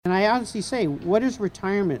And I honestly say, what does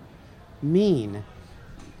retirement mean?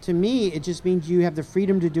 To me, it just means you have the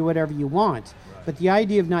freedom to do whatever you want. But the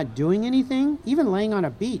idea of not doing anything, even laying on a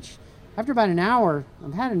beach, after about an hour,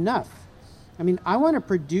 I've had enough. I mean, I want to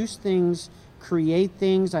produce things, create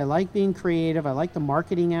things. I like being creative. I like the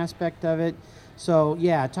marketing aspect of it. So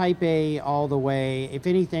yeah, type A all the way. If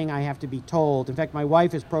anything, I have to be told. In fact, my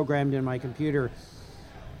wife is programmed in my computer,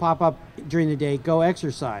 pop up during the day, go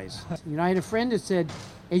exercise. You know, I had a friend that said,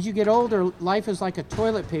 as you get older, life is like a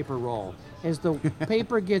toilet paper roll. As the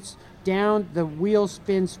paper gets down, the wheel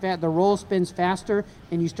spins, the roll spins faster,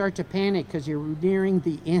 and you start to panic because you're nearing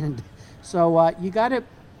the end. So you got to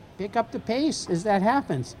pick up the pace as that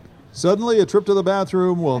happens. Suddenly, a trip to the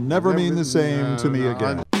bathroom will never mean the same to me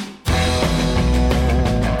again.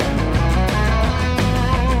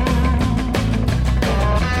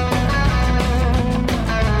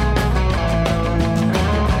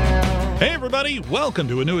 Welcome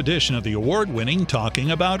to a new edition of the award-winning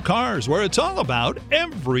Talking About Cars, where it's all about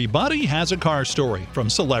everybody has a car story, from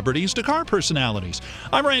celebrities to car personalities.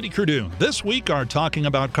 I'm Randy Cardoon. This week, our Talking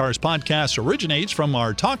About Cars podcast originates from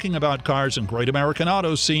our Talking About Cars and Great American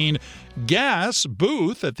Auto Scene Gas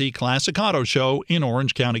booth at the Classic Auto Show in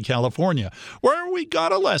Orange County, California, where we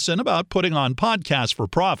got a lesson about putting on podcasts for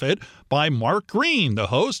profit by Mark Green, the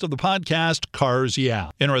host of the podcast Cars Yeah.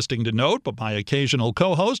 Interesting to note, but my occasional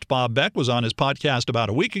co-host Bob Beck was on his podcast about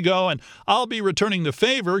a week ago, and I'll be returning the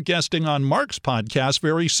favor guesting on Mark's podcast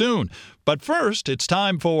very soon. But first, it's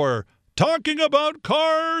time for Talking About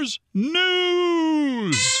Cars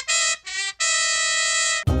News.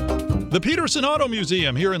 The Peterson Auto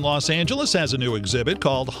Museum here in Los Angeles has a new exhibit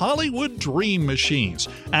called Hollywood Dream Machines,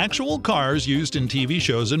 actual cars used in TV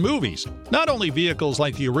shows and movies. Not only vehicles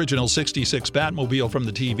like the original 66 Batmobile from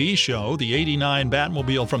the TV show, the 89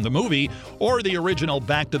 Batmobile from the movie, or the original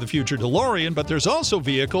Back to the Future DeLorean, but there's also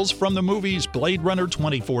vehicles from the movies Blade Runner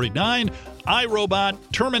 2049, iRobot,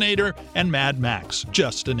 Terminator, and Mad Max,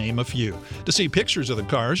 just to name a few. To see pictures of the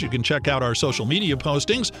cars, you can check out our social media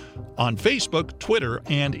postings on Facebook, Twitter,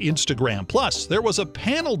 and Instagram. Plus, there was a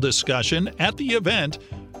panel discussion at the event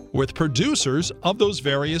with producers of those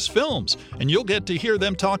various films, and you'll get to hear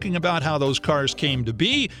them talking about how those cars came to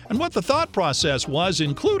be and what the thought process was,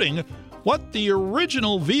 including what the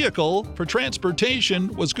original vehicle for transportation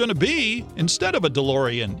was going to be instead of a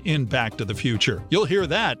DeLorean in Back to the Future. You'll hear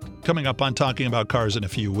that coming up on Talking About Cars in a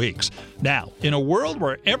few weeks. Now, in a world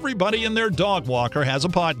where everybody and their dog walker has a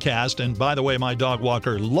podcast, and by the way, my dog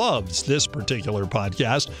walker loves this particular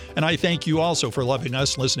podcast, and I thank you also for loving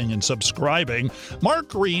us, listening, and subscribing, Mark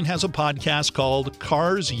Green has a podcast called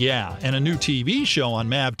Cars Yeah, and a new TV show on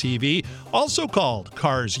MAV TV also called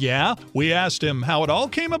Cars Yeah. We asked him how it all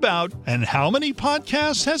came about, and how many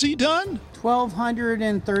podcasts has he done?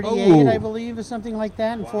 1,238, I believe, or something like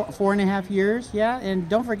that, in 4.5 years. Yeah, and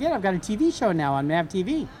don't forget, I've got a TV show now on MAV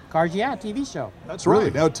TV, Cars Yeah TV show. That's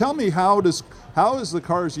right. Now tell me, how is the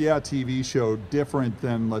Cars Yeah TV show different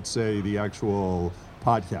than, let's say, the actual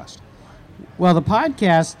podcast? Well, the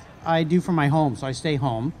podcast I do from my home, so I stay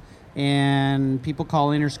home, and people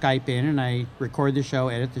call in or Skype in, and I record the show,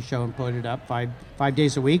 edit the show, and put it up five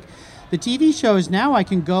days a week. The TV shows now I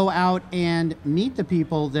can go out and meet the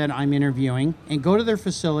people that I'm interviewing and go to their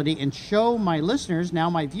facility and show my listeners, now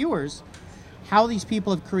my viewers, how these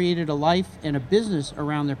people have created a life and a business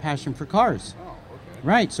around their passion for cars. Oh, okay.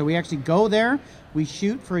 Right, so we actually go there, we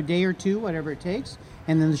shoot for a day or two, whatever it takes,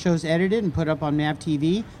 and then the show's edited and put up on MAV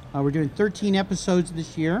TV. We're doing 13 episodes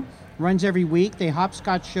this year. Runs every week. They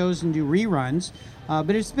hopscotch shows and do reruns.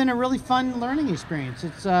 But it's been a really fun learning experience.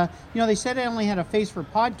 It's they said I only had a face for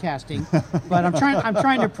podcasting, but I'm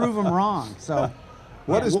trying to prove them wrong. So,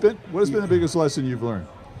 what has been the biggest lesson you've learned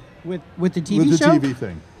with the TV show? With the TV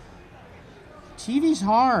thing. TV's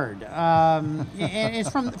hard, and it's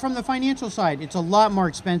from the financial side. It's a lot more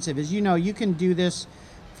expensive. As you know, you can do this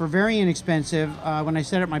for very inexpensive. When I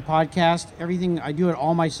set up my podcast, everything I do it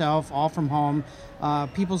all myself, all from home.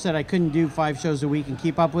 People said I couldn't do 5 shows a week and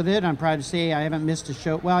keep up with it. I'm proud to say I haven't missed a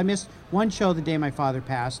show. Well, I missed one show the day my father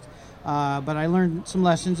passed, but I learned some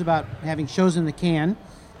lessons about having shows in the can.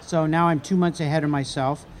 So now I'm 2 months ahead of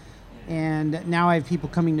myself, and now I have people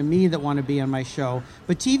coming to me that want to be on my show.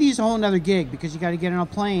 But TV is a whole other gig because you got to get on a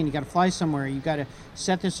plane, you got to fly somewhere, you got to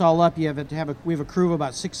set this all up. We have a crew of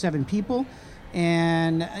about 6-7 people,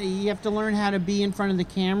 and you have to learn how to be in front of the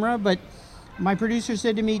camera. But my producer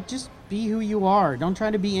said to me, just be who you are. Don't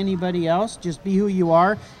try to be anybody else. Just be who you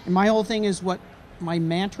are. And my whole thing is what my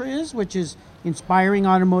mantra is, which is inspiring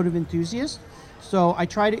automotive enthusiasts. So I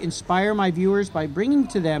try to inspire my viewers by bringing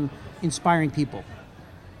to them inspiring people.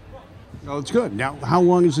 Oh, it's good. Now, how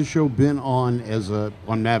long has the show been on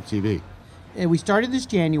on MAV TV? We started this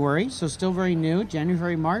January, so still very new.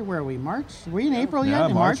 January, March. Where are we? March? Are we in April yet? Yeah,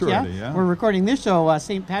 In March already, yeah. We're recording this show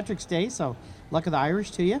St. Patrick's Day, so luck of the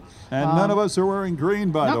Irish to you. And none of us are wearing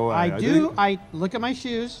green, by the No, way. I do. I look at my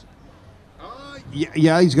shoes.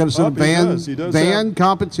 Yeah, he's got some He does van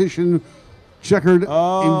competition checkered in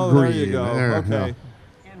green. There you go. There, Okay.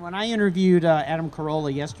 And when I interviewed Adam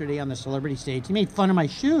Carolla yesterday on the celebrity stage, he made fun of my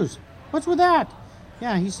shoes. What's with that?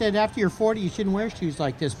 Yeah, he said after you're 40, you shouldn't wear shoes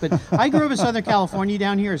like this. But I grew up in Southern California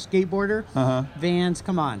down here, a skateboarder. Vans,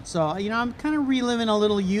 come on. So, I'm kind of reliving a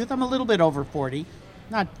little youth. I'm a little bit over 40.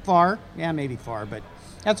 Not far. Yeah, maybe far, but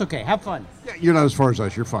that's okay. Have fun. Yeah, you're not as far as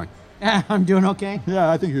us. You're fine. I'm doing okay. Yeah,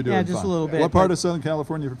 I think you're doing just fine. a little bit, What part but- of Southern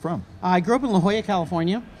California are you from? I grew up in La Jolla,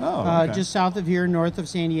 California. Oh, okay. Just south of here, north of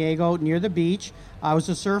San Diego, near the beach. I was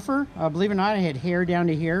a surfer. Believe it or not, I had hair down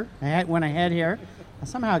to here. When I had hair,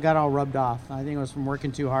 somehow it got all rubbed off. I think it was from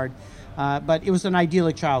working too hard. But it was an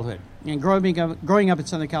idyllic childhood. And growing up in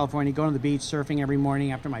Southern California, going to the beach, surfing every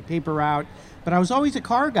morning after my paper route. But I was always a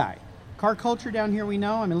car guy. Car culture down here, we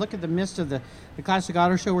know. I mean, look at the mist of the Classic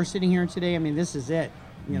Auto Show we're sitting here today. I mean, this is it.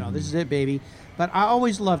 This is it, baby. But I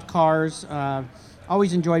always loved cars.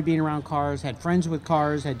 Always enjoyed being around cars. Had friends with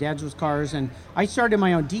cars. Had dads with cars. And I started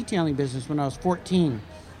my own detailing business when I was 14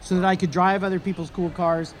 so that I could drive other people's cool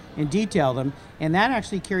cars and detail them. And that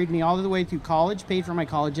actually carried me all the way through college, paid for my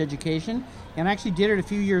college education, and I actually did it a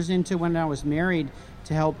few years into when I was married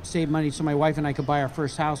to help save money so my wife and I could buy our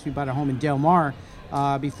first house. We bought a home in Del Mar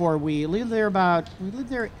before we lived there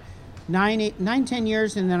 10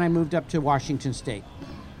 years, and then I moved up to Washington State.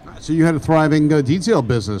 So you had a thriving detail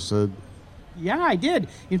business. Yeah, I did.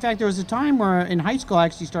 In fact, there was a time where in high school I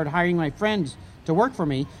actually started hiring my friends to work for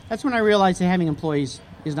me. That's when I realized that having employees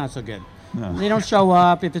is not so good. No. They don't show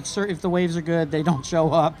up. If the waves are good, they don't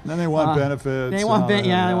show up. Then they want benefits. They want and all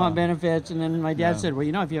that, they want benefits. And then my dad Yeah. said, well,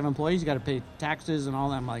 if you have employees, you got to pay taxes and all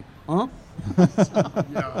that. I'm like, huh?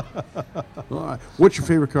 What's your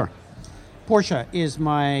favorite car? Porsche is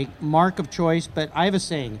my mark of choice, but I have a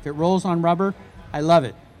saying: if it rolls on rubber, I love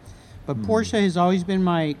it. But Porsche has always been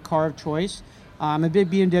my car of choice. I'm a big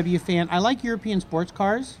BMW fan. I like European sports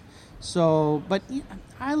cars, but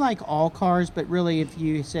I like all cars. But really, if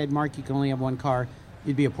you said, Mark, you can only have one car,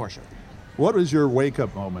 it'd be a Porsche. What was your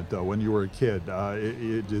wake-up moment, though, when you were a kid?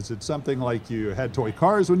 Is it something like you had toy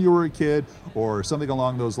cars when you were a kid, or something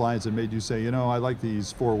along those lines that made you say, I like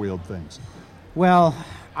these four-wheeled things? Well,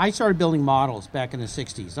 I started building models back in the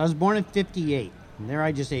 60s. I was born in 58, and there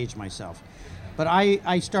I just aged myself. But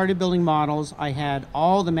I started building models. I had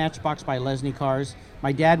all the Matchbox by Lesney cars.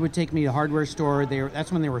 My dad would take me to the hardware store.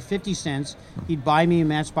 That's when they were 50 cents. He'd buy me a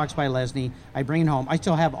Matchbox by Lesney. I'd bring it home. I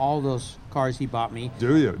still have all those cars he bought me.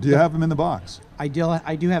 Do you? Do you have them in the box? I do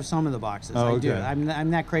have some of the boxes. Oh, I do. okay. I'm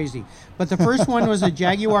that crazy. But the first one was a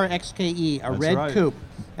Jaguar XKE, a That's red right. coupe.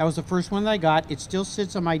 That was the first one that I got. It still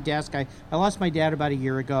sits on my desk. I lost my dad about a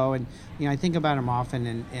year ago, and I think about him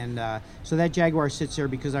often. And so that Jaguar sits there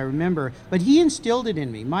because I remember. But he instilled it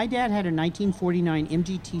in me. My dad had a 1949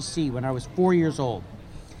 MGTC when I was 4 years old.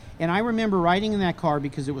 And I remember riding in that car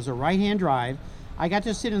because it was a right-hand drive. I got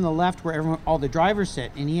to sit in the left where all the drivers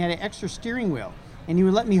sit, and he had an extra steering wheel, and he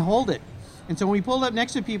would let me hold it. And so when we pulled up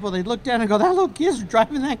next to people, they'd look down and go, that little kid's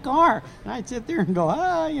driving that car. And I'd sit there and go,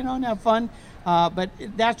 and have fun. But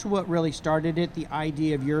that's what really started it, the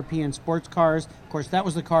idea of European sports cars. Of course, that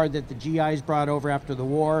was the car that the GIs brought over after the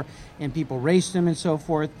war, and people raced them and so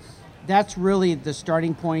forth. That's really the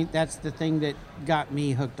starting point. That's the thing that got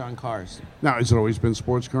me hooked on cars. Now, has it always been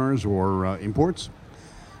sports cars or imports?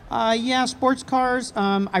 Yeah, sports cars.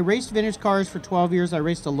 I raced vintage cars for 12 years. I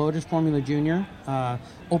raced a Lotus Formula Junior,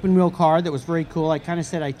 open wheel car that was very cool. I kind of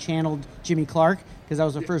said I channeled Jimmy Clark because that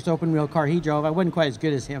was the first open wheel car he drove. I wasn't quite as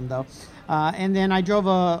good as him though. And then I drove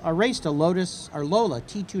raced a Lotus or Lola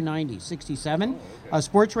T290 67, a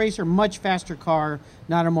sports racer, much faster car,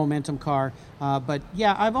 not a momentum car. But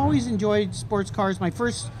yeah, I've always enjoyed sports cars. My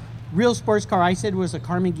first real sports car I said was a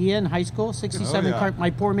Carmen Ghia in high school, 67 car, my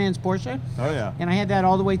poor man's Porsche. Oh, yeah. And I had that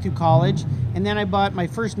all the way through college. And then I bought my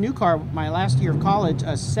first new car, my last year of college,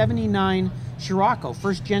 a 79 Scirocco,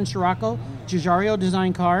 first gen Scirocco, Giugiaro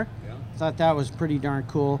design car. Thought that was pretty darn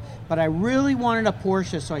cool. But I really wanted a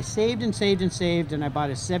Porsche, so I saved and saved and saved, and I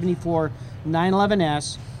bought a 74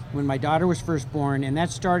 911S when my daughter was first born, and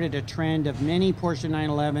that started a trend of many Porsche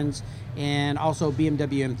 911s and also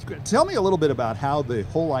BMW M3. Tell me a little bit about how the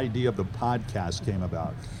whole idea of the podcast came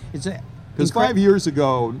about. It's Because 5 years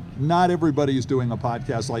ago, not everybody is doing a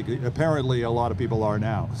podcast like apparently a lot of people are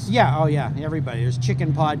now. Yeah, oh yeah, everybody. There's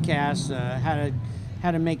chicken podcasts,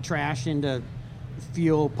 how to make trash into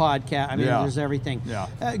fuel podcast. I mean, Yeah. there's everything. Yeah.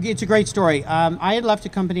 It's a great story. I had left a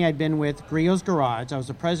company I'd been with, Griot's Garage. I was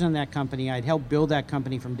the president of that company. I'd helped build that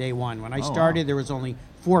company from day one. When I started, there was only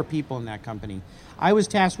 4 people in that company. I was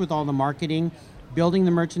tasked with all the marketing, building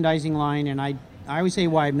the merchandising line, and I always say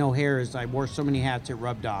why I have no hair is I wore so many hats it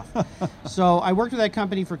rubbed off. So I worked with that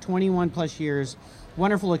company for 21 plus years.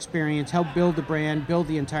 Wonderful experience, helped build the brand, build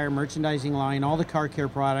the entire merchandising line, all the car care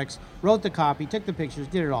products, wrote the copy, took the pictures,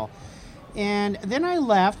 did it all. And then I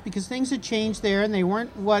left because things had changed there and they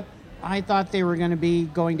weren't what I thought they were going to be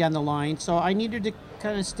going down the line. So I needed to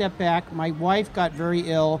kind of step back. My wife got very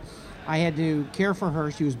ill. I had to care for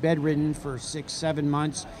her. She was bedridden for 6-7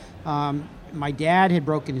 months. My dad had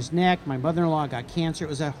broken his neck. My mother-in-law got cancer. It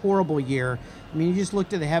was a horrible year. I mean, you just look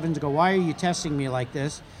to the heavens and go, why are you testing me like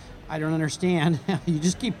this? I don't understand. You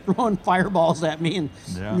just keep throwing fireballs at me, and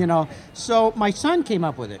you know. So my son came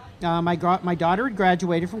up with it. My daughter had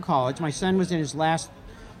graduated from college. My son was in his last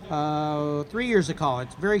 3 years of college,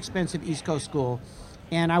 very expensive East Coast school,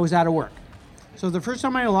 and I was out of work. So the first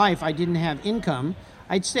time in my life, I didn't have income.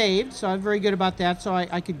 I'd saved, so I was very good about that, so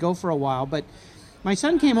I could go for a while. But my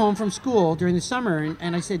son came home from school during the summer,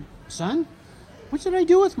 and I said, son, what should I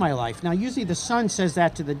do with my life? Now, usually the son says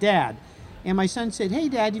that to the dad. And my son said, hey,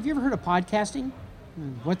 Dad, have you ever heard of podcasting?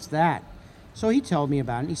 What's that? So he told me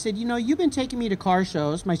about it. He said, you know, you've been taking me to car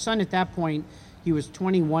shows. My son at that point, he was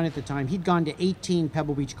 21 at the time. He'd gone to 18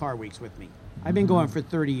 Pebble Beach Car Weeks with me. I've been going for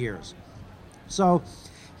 30 years. So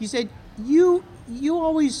he said, you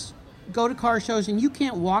always go to car shows and you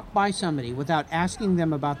can't walk by somebody without asking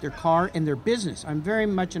them about their car and their business. I'm very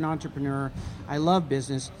much an entrepreneur. I love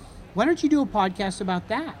business. Why don't you do a podcast about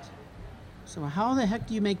that? So how the heck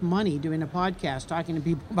do you make money doing a podcast talking to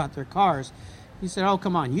people about their cars? He said, oh,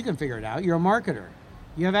 come on, you can figure it out. You're a marketer.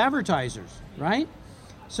 You have advertisers, right?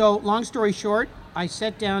 So long story short, I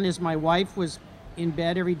sat down as my wife was in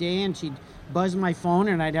bed every day and she'd buzz my phone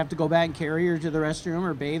and I'd have to go back and carry her to the restroom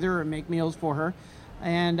or bathe her or make meals for her.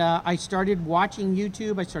 And I started watching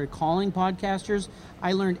YouTube. I started calling podcasters.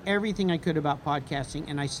 I learned everything I could about podcasting,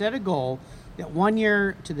 and I set a goal that 1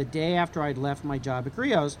 year to the day after I'd left my job at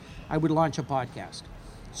Griot's, I would launch a podcast.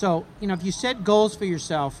 So, you know, if you set goals for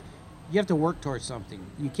yourself, you have to work towards something.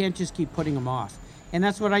 You can't just keep putting them off. And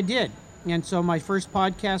that's what I did. And so my first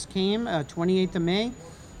podcast came 28th of May.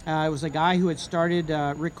 It was a guy who had started,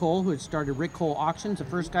 Rick Cole, who had started Rick Cole Auctions, the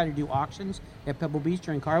first guy to do auctions at Pebble Beach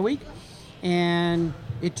during Car Week. And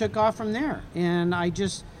it took off from there. And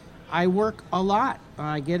I work a lot.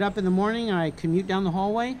 I get up in the morning, I commute down the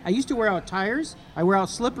hallway. I used to wear out tires. I wear out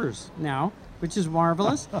slippers now, which is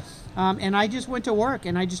marvelous. And I just went to work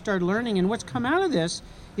and I just started learning. And what's come out of this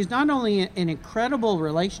is not only an incredible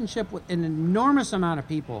relationship with an enormous amount of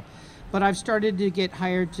people, but I've started to get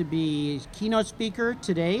hired to be keynote speaker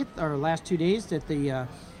today, or last 2 days at the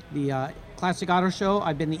Classic Auto Show.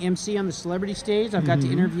 I've been the MC on the celebrity stage. I've got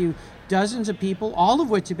to interview dozens of people, all of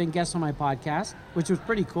which have been guests on my podcast, which was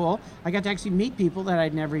pretty cool. I got to actually meet people that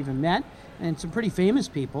I'd never even met, and some pretty famous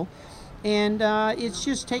people. And it's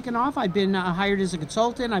just taken off. I've been hired as a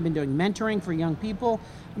consultant. I've been doing mentoring for young people.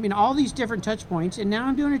 I mean, all these different touch points, and now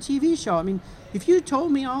I'm doing a TV show. I mean, if you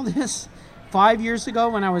told me all this 5 years ago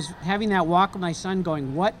when I was having that walk with my son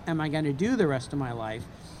going, what am I going to do the rest of my life?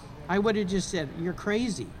 I would have just said, you're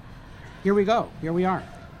crazy. Here we go. Here we are.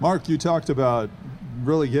 Mark, you talked about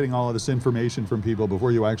really getting all of this information from people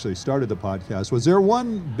before you actually started the podcast. Was there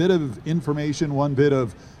one bit of information, one bit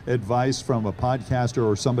of advice from a podcaster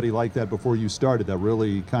or somebody like that before you started that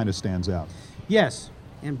really kind of stands out? Yes.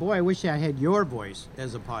 And boy, I wish I had your voice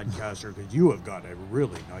as a podcaster, because you have got a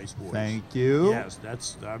really nice voice. Thank you. Yes,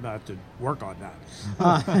 I'm about to work on that.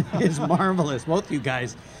 It's marvelous, both you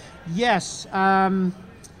guys. Yes.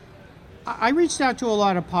 I reached out to a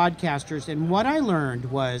lot of podcasters, and what I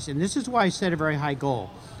learned was, and this is why I set a very high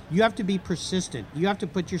goal, you have to be persistent. You have to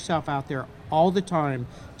put yourself out there all the time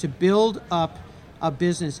to build up a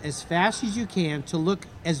business as fast as you can to look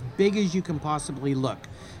as big as you can possibly look.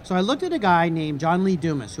 So I looked at a guy named John Lee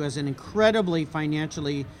Dumas, who has an incredibly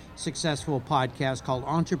financially successful podcast called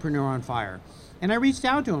Entrepreneur on Fire. And I reached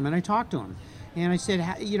out to him and I talked to him. And I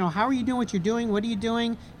said, you know, how are you doing what you're doing? What are you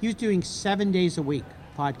doing? He was doing 7 days a week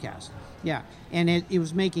podcast. Yeah, and it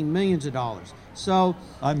was making millions of dollars. So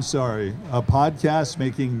I'm sorry, a podcast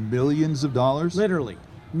making millions of dollars? Literally,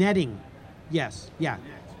 netting. Yes, yeah.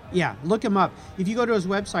 Yeah, look him up. If you go to his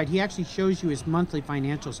website, he actually shows you his monthly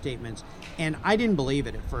financial statements. And I didn't believe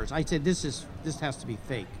it at first. I said, this has to be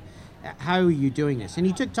fake. How are you doing this? And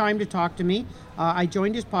he took time to talk to me. I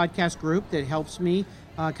joined his podcast group that helps me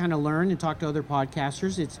kind of learn and talk to other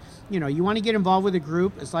podcasters. It's, you know, you want to get involved with a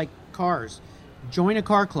group. It's like cars. Join a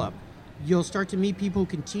car club. You'll start to meet people who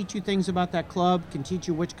can teach you things about that club, can teach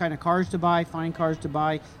you which kind of cars to buy, fine cars to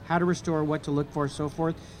buy, how to restore, what to look for, so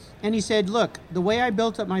forth. And he said, look, the way I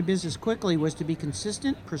built up my business quickly was to be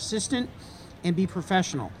consistent, persistent, and be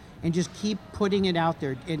professional, and just keep putting it out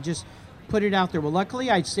there and just put it out there. Well,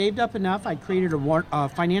 luckily, I'd saved up enough. I created a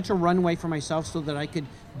financial runway for myself so that I could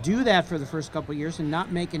do that for the first couple of years and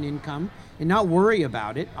not make an income and not worry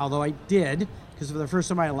about it, although I did, because for the first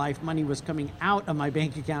time in my life, money was coming out of my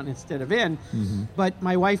bank account instead of in. But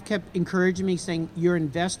my wife kept encouraging me, saying, you're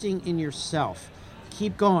investing in yourself.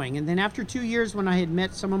 Keep going. And then after 2 years, when I had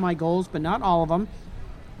met some of my goals, but not all of them,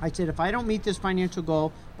 I said, if I don't meet this financial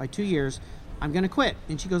goal by 2 years, I'm going to quit.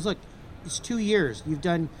 And she goes, look, it's 2 years. You've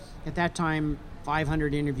done, at that time,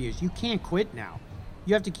 500 interviews. You can't quit now.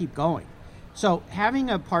 You have to keep going. So having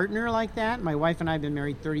a partner like that, my wife and I have been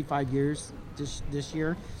married 35 years this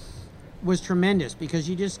year, was tremendous, because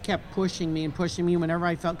you just kept pushing me whenever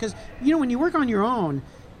I felt, because, you know, when you work on your own,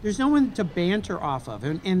 there's no one to banter off of.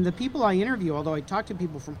 And the people I interview, although I talk to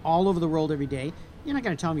people from all over the world every day, you're not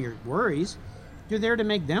going to tell me your worries. You're there to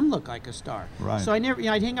make them look like a star. Right. So I'd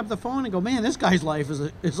hang up the phone and go, man, this guy's life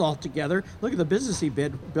is all together. Look at the business he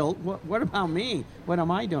built. What about me? What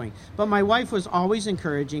am I doing? But my wife was always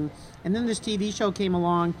encouraging. And then this TV show came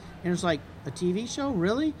along, and it was like, a TV show,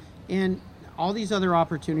 really? And all these other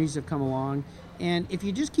opportunities have come along. And if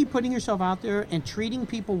you just keep putting yourself out there and treating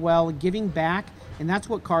people well, giving back, and that's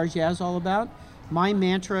what Cars Yeah is all about. My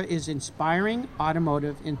mantra is inspiring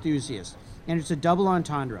automotive enthusiasts, and it's a double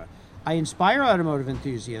entendre. I inspire automotive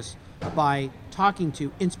enthusiasts by talking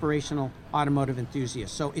to inspirational automotive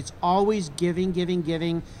enthusiasts. So it's always giving,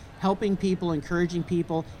 helping people, encouraging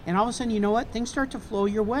people, and all of a sudden, you know what? Things start to flow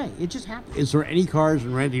your way. It just happens. Is there any cars,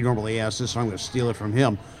 and Randy normally asks this, so I'm going to steal it from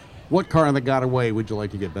him. What car that got away would you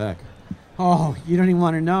like to get back? Oh, you don't even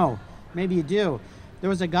want to know. Maybe you do. There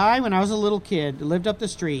was a guy when I was a little kid that lived up the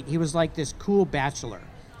street. He was like this cool bachelor.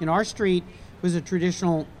 You know, our street was a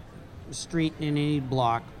traditional street in any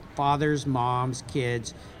block. Fathers, moms,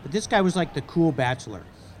 kids. But this guy was like the cool bachelor.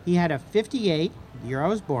 He had a 58, the year I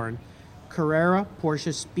was born, Carrera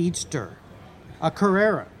Porsche Speedster. A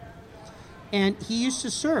Carrera. And he used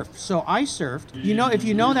to surf. So I surfed. You know, if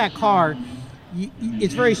you know that car,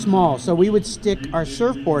 it's very small. So we would stick our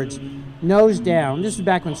surfboards nose down. This is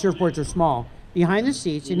back when surfboards were small. Behind the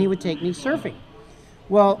seats, and he would take me surfing.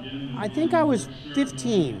 Well, I think I was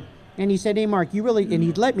 15, and he said, hey, Mark, you really, and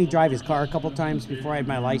he'd let me drive his car a couple times before I had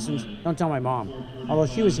my license. Don't tell my mom, although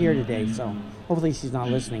she was here today, so hopefully she's not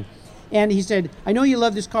listening. And he said, I know you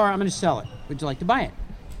love this car, I'm going to sell it. Would you like to buy it?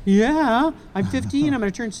 Yeah, I'm 15, I'm going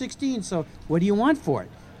to turn 16, so what do you want for it?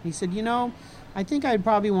 He said, you know, I think I'd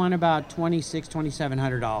probably want about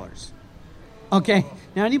 $2,700. Okay,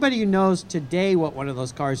 now anybody who knows today what one of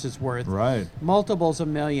those cars is worth, Right. multiples of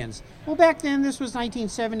millions. Well, back then, this was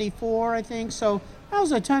 1974, I think, so that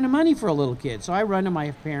was a ton of money for a little kid. So I run to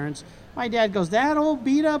my parents. My dad goes, that old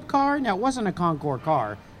beat-up car? Now, it wasn't a Concours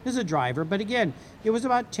car. It was a driver, but again, it was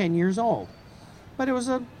about 10 years old. But it was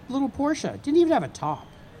a little Porsche. It didn't even have a top.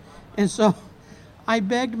 And so I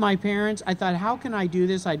begged my parents. I thought, how can I do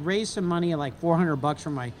this? I'd raised some money, like $400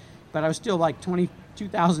 from but I was still like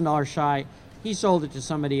 $22,000 shy. He sold it to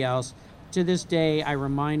somebody else. To this day, I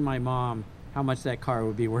remind my mom how much that car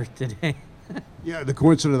would be worth today. Yeah, the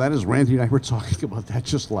coincidence of that is Randy and I were talking about that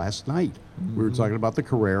just last night. We were talking about the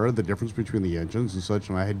Carrera, the difference between the engines and such,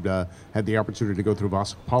 and I had the opportunity to go through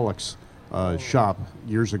Vasek Pollock's shop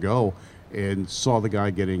years ago and saw the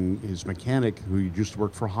guy getting his mechanic, who used to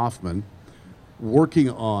work for Hoffman,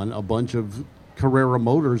 working on a bunch of Carrera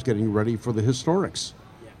motors getting ready for the historics.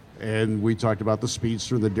 And we talked about the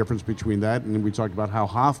Speedster and the difference between that, and then we talked about how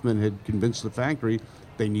Hoffman had convinced the factory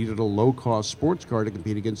they needed a low-cost sports car to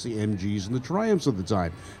compete against the MGs and the Triumphs of the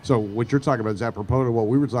time. So what you're talking about is apropos to what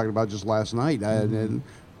we were talking about just last night, and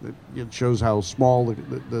it shows how small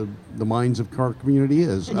the minds of car community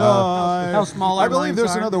is. How small our I believe minds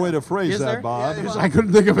there's are. another way to phrase Is that, there? Bob. I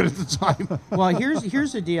couldn't think of it at the time. Well,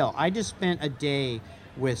 here's the deal. I just spent a day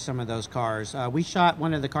with some of those cars. We shot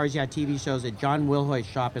one of the Cars Yeah TV shows at John Wilhoit's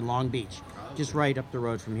shop in Long Beach, just right up the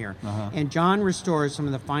road from here. And John restores some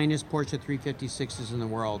of the finest Porsche 356s in the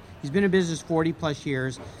world. He's been in business 40 plus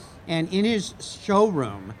years, and in his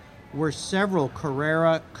showroom were several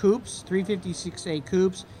Carrera coupes, 356A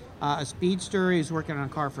coupes, a Speedster. He was working on a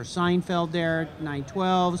car for Seinfeld there,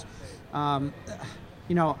 912s.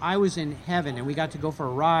 You know, I was in heaven, and we got to go for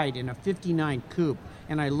a ride in a 59 coupe,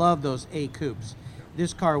 and I love those A coupes.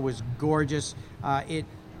 This car was gorgeous.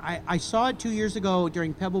 I saw it 2 years ago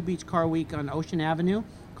during Pebble Beach Car Week on Ocean Avenue,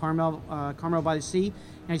 Carmel by the Sea.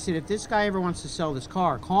 And I said, if this guy ever wants to sell this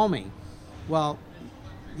car, call me. Well,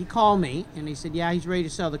 he called me and he said, yeah, he's ready to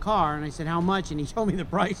sell the car. And I said, how much? And he told me the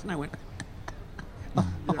price, and I went,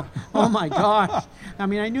 oh my gosh. I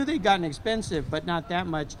mean, I knew they'd gotten expensive, but not that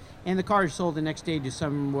much. And the car is sold the next day to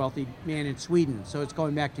some wealthy man in Sweden, so it's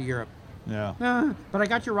going back to Europe. Yeah. But I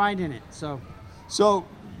got your ride in it, so. So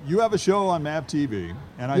you have a show on MAV TV,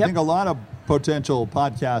 and I Yep. think a lot of potential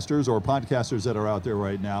podcasters or podcasters that are out there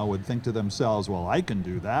right now would think to themselves, well, I can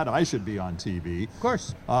do that. I should be on TV. Of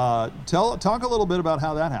course. Talk a little bit about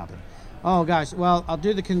how that happened. Oh gosh, well, I'll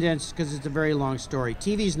do the condensed because it's a very long story.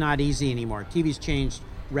 TV's not easy anymore. TV's changed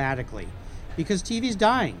radically because TV's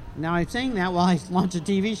dying. Now I'm saying that while I launch a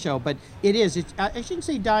TV show, but it is. I shouldn't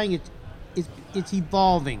say dying. It's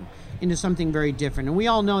evolving into something very different, and we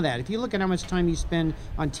all know that. If you look at how much time you spend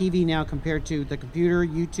on TV now compared to the computer,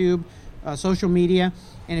 YouTube, social media,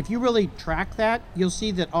 and if you really track that, you'll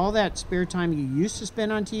see that all that spare time you used to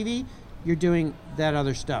spend on TV, you're doing that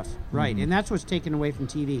other stuff, right? And that's what's taken away from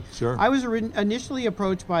TV. Sure. I was initially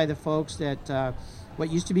approached by the folks that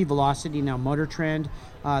what used to be Velocity, now Motor Trend.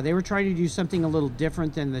 They were trying to do something a little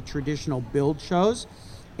different than the traditional build shows,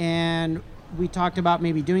 and we talked about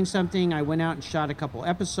maybe doing something. I went out and shot a couple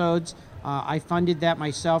episodes. I funded that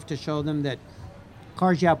myself to show them that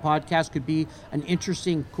Cars Yeah Podcast could be an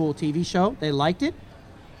interesting, cool TV show. They liked it.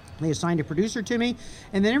 They assigned a producer to me,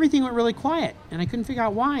 and then everything went really quiet, and I couldn't figure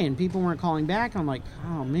out why, and people weren't calling back. I'm like,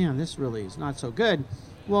 oh man, this really is not so good.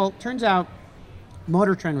 Well, turns out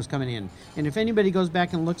Motor Trend was coming in, and if anybody goes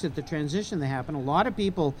back and looks at the transition that happened, a lot of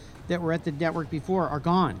people that were at the network before are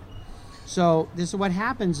gone. So this is what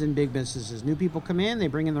happens in big businesses. New people come in, they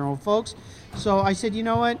bring in their own folks. So I said, you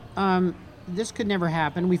know what, this could never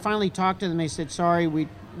happen. We finally talked to them. They said, sorry,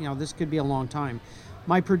 this could be a long time.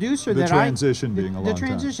 My producer The transition being a long time. The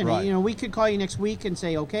transition, right. we could call you next week and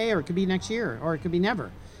say, okay, or it could be next year, or it could be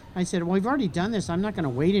never. I said, well, we've already done this. I'm not going to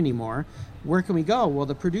wait anymore. Where can we go? Well,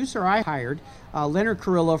 the producer I hired, Leonard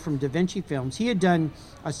Carrillo from Da Vinci Films, he had done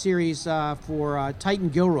a series for Titan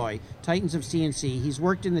Gilroy, Titans of CNC. He's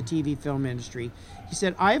worked in the TV film industry. He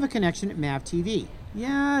said, I have a connection at MAV TV.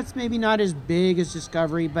 Yeah, it's maybe not as big as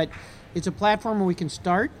Discovery, but it's a platform where we can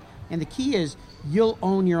start. And the key is you'll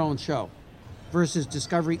own your own show versus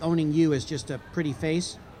Discovery owning you as just a pretty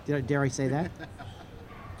face. Dare I say that?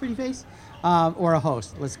 Pretty face? Or a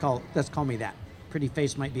host. Let's call me that. Pretty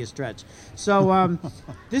face might be a stretch. So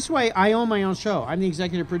this way, I own my own show. I'm the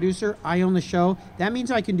executive producer. I own the show. That means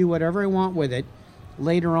I can do whatever I want with it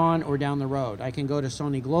later on or down the road. I can go to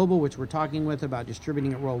Sony Global, which we're talking with about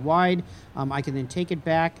distributing it worldwide. I can then take it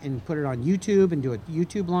back and put it on YouTube and do a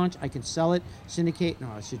YouTube launch. I can sell it, syndicate. No,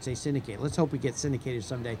 I should say syndicate. Let's hope we get syndicated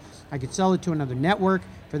someday. I could sell it to another network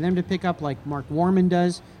for them to pick up, like Mark Warman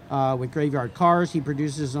does with Graveyard Cars. He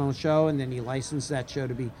produces his own show, and then he licensed that show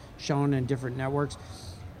to be shown in different networks.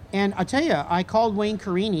 And I'll tell you, I called Wayne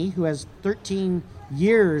Carini, who has 13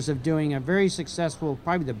 years of doing a very successful,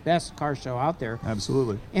 probably the best car show out there.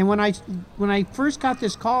 Absolutely. And when I first got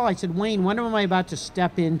this call, I said, Wayne, what am I about to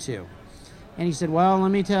step into? And he said, well,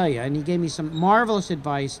 let me tell you. And he gave me some marvelous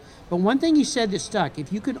advice. But one thing he said that stuck,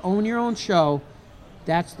 if you could own your own show,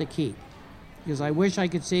 that's the key. Because I wish I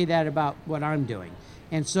could say that about what I'm doing.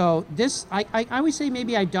 And so this, I always say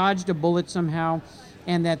maybe I dodged a bullet somehow,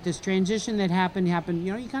 and that this transition that happened,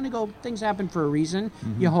 you kind of go, things happen for a reason.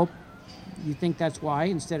 Mm-hmm. You hope, you think that's why,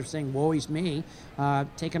 instead of saying, woe is me,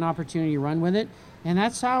 take an opportunity, run with it. And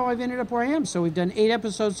that's how I've ended up where I am. So we've done 8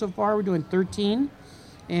 episodes so far. We're doing 13.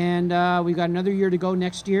 And we've got another year to go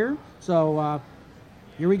next year. So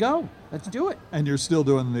here we go. Let's do it. And you're still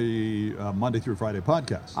doing the Monday through Friday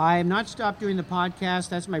podcast. I have not stopped doing the podcast.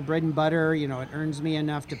 That's my bread and butter. It earns me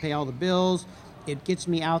enough to pay all the bills. It gets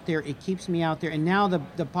me out there. It keeps me out there. And now the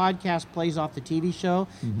podcast plays off the TV show.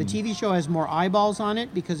 Mm-hmm. The TV show has more eyeballs on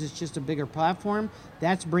it because it's just a bigger platform.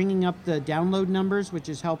 That's bringing up the download numbers, which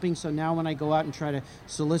is helping. So now when I go out and try to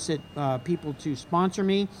solicit people to sponsor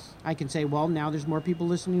me, I can say, well, now there's more people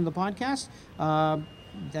listening to the podcast.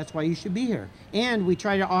 That's why you should be here. And we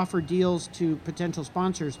try to offer deals to potential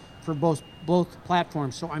sponsors for both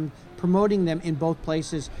platforms. So I'm promoting them in both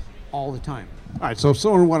places all the time. All right, so if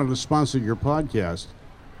someone wanted to sponsor your podcast,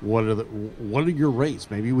 what are your rates?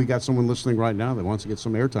 Maybe we got someone listening right now that wants to get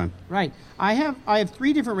some airtime. Right. I have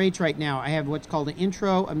 3 different rates right now. I have what's called an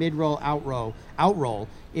intro, a mid-roll, outroll.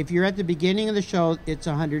 If you're at the beginning of the show, it's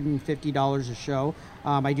 $150 a show.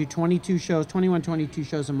 I do 22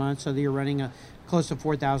 shows a month, so you're running close to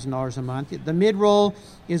 $4,000 a month. The mid-roll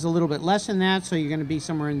is a little bit less than that, so you're going to be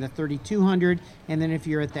somewhere in the $3,200. And then if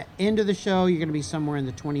you're at the end of the show, you're going to be somewhere in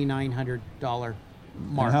the $2,900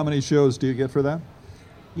 mark. And how many shows do you get for that?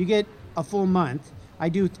 You get a full month. I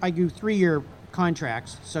do 3-year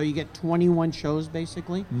contracts, so you get 21 shows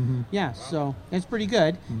basically. Yeah, so that's pretty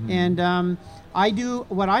good. And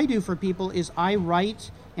what I do for people is I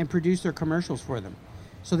write and produce their commercials for them.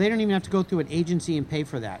 So they don't even have to go through an agency and pay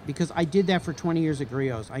for that, because I did that for 20 years at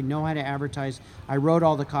Griots. I know how to advertise. I wrote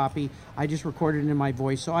all the copy. I just recorded it in my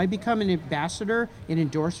voice. So I become an ambassador, an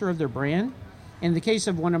endorser of their brand. In the case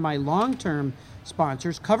of one of my long-term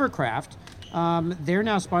sponsors, Covercraft, they're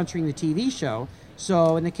now sponsoring the TV show.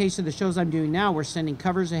 So in the case of the shows I'm doing now, we're sending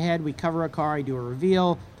covers ahead. We cover a car. I do a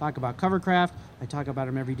reveal, talk about Covercraft. I talk about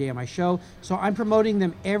them every day on my show. So I'm promoting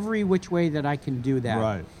them every which way that I can do that.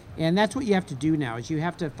 Right. And that's what you have to do now, is you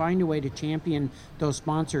have to find a way to champion those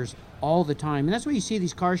sponsors all the time. And that's why you see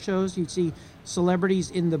these car shows. You see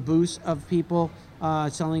celebrities in the booths of people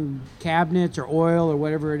selling cabinets or oil or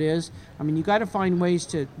whatever it is. I mean, you got to find ways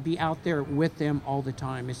to be out there with them all the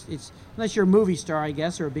time. It's unless you're a movie star, I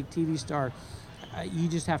guess, or a big TV star. You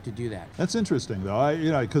just have to do that. That's interesting,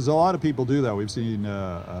 though. Because a lot of people do that. We've seen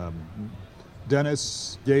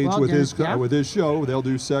Dennis Gage with his show. They'll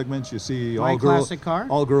do segments. You see My Classic Car.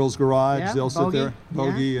 All Girls Garage. Yeah, They'll sit there,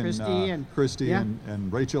 Bogey and Christy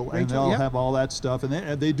and Rachel, and they'll have all that stuff,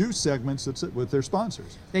 and they do segments with their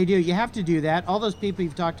sponsors. They do. You have to do that. All those people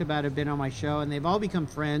you've talked about have been on my show, and they've all become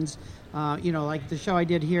friends. Like the show I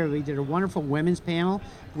did here, we did a wonderful women's panel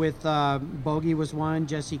with Bogey was one,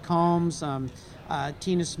 Jesse Combs,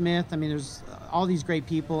 Tina Smith. I mean, there's all these great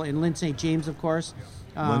people, and Lynn St. James, of course.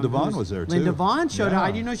 Linda Vaughn was there too. Linda Vaughn showed up.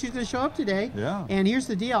 I didn't know she was going to show up today. Yeah. And here's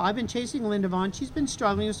the deal. I've been chasing Linda Vaughn. She's been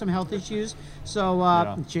struggling with some health issues. So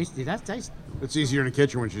that's nice. It's easier in the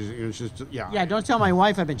kitchen when she's just. Yeah, don't tell my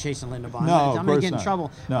wife I've been chasing Linda Vaughn. No, I'm going to get in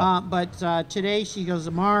trouble. No. But today she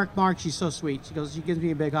goes, Mark, she's so sweet. She gives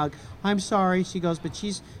me a big hug. I'm sorry. She goes, but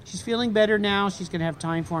she's feeling better now. She's going to have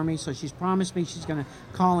time for me. So she's promised me she's going to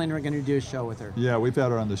call in. We're going to do a show with her. Yeah, we've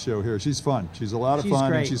had her on the show here. She's fun. She's a lot of fun,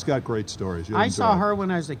 great. and she's got great stories. I saw her when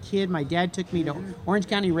I was a kid. My dad took me to Orange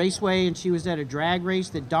County Raceway, and she was at a drag race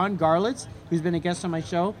that Don Garlitz, who's been a guest on my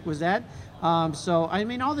show, was at. So, I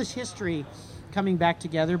mean, all this history coming back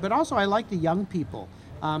together, but also I like the young people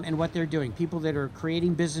and what they're doing. People that are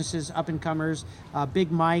creating businesses, up-and-comers.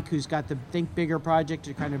 Big Mike, who's got the Think Bigger project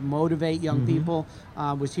to kind of motivate young people,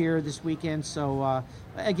 was here this weekend. So,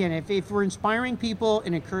 again, if we're inspiring people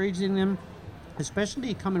and encouraging them,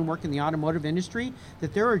 especially to come and work in the automotive industry,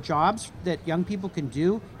 that there are jobs that young people can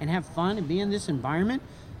do and have fun and be in this environment,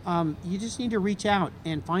 you just need to reach out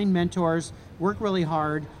and find mentors, work really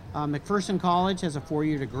hard. McPherson College has a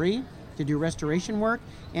 4-year degree to do restoration work,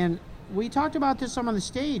 and we talked about this some on the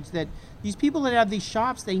stage, that these people that have these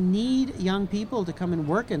shops, they need young people to come and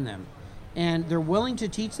work in them, and they're willing to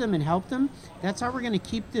teach them and help them. That's how we're going to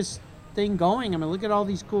keep this thing going. I mean, look at all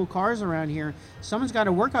these cool cars around here. Someone's got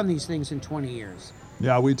to work on these things in 20 years.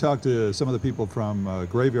 Yeah, we talked to some of the people from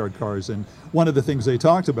Graveyard Cars, and one of the things they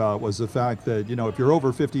talked about was the fact that, if you're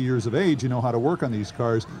over 50 years of age, you know how to work on these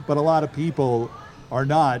cars, but a lot of people are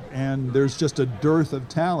not, and there's just a dearth of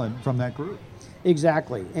talent from that group.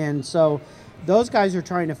 Exactly. And so those guys are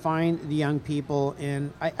trying to find the young people,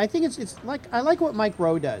 and I think it's like, I like what Mike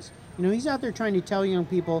Rowe does. He's out there trying to tell young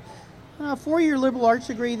people, a 4-year liberal arts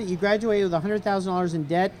degree that you graduate with $100,000 in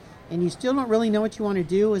debt and you still don't really know what you want to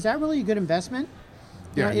do, is that really a good investment?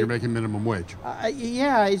 Yeah, you're making minimum wage.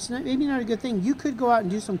 Yeah, it's maybe not a good thing. You could go out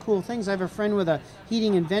and do some cool things. I have a friend with a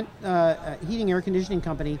heating air conditioning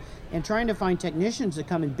company, and trying to find technicians to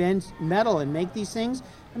come and bend metal and make these things.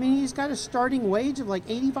 I mean, he's got a starting wage of like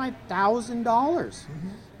 $85,000.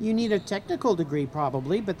 You need a technical degree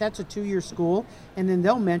probably, but that's a 2-year school, and then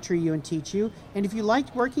they'll mentor you and teach you. And if you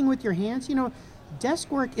like working with your hands,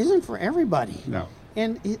 desk work isn't for everybody. No.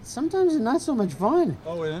 And sometimes it's not so much fun.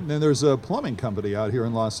 Oh, and then there's a plumbing company out here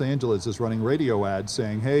in Los Angeles that's running radio ads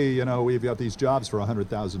saying, hey, we've got these jobs for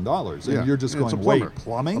 $100,000. And you're just going, wait,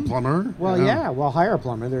 plumbing? A plumber? Well, hire a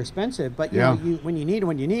plumber. They're expensive. But, when you need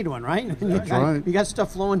one, you need one, right? Right. You got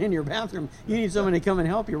stuff flowing in your bathroom. You need someone to come and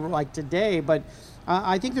help you like today. But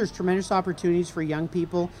I think there's tremendous opportunities for young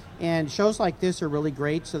people. And shows like this are really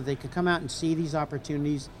great so they can come out and see these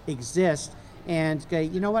opportunities exist. And say,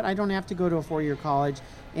 you know what, I don't have to go to a 4-year college,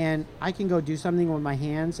 and I can go do something with my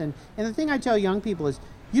hands. And the thing I tell young people is,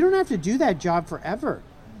 you don't have to do that job forever.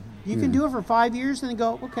 You can do it for 5 years and then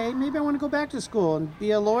go, okay, maybe I want to go back to school and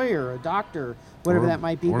be a lawyer, a doctor, whatever that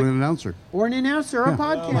might be. Or an announcer. Or an announcer, or a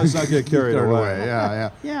podcast. Let's not get carried away.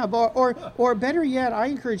 Yeah, but, or better yet, I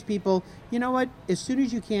encourage people, you know what, as soon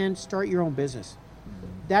as you can, start your own business.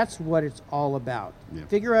 That's what it's all about. Yeah.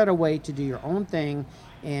 Figure out a way to do your own thing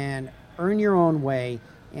and earn your own way.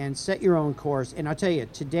 and set your own course. And I'll tell you,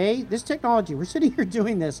 today, this technology, we're sitting here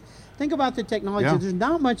doing this. Think about the technology. Yeah. There's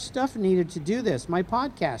not much stuff needed to do this. My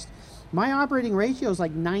podcast, my operating ratio is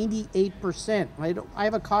like 98%. I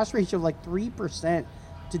have a cost ratio of like 3%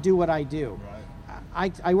 to do what I do.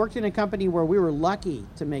 I worked in a company where we were lucky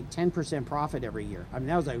to make 10% profit every year. I mean,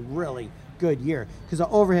 that was a really good year because the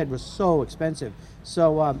overhead was so expensive.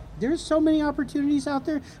 So there's so many opportunities out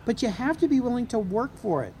there, but you have to be willing to work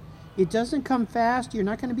for it. It doesn't come fast. You're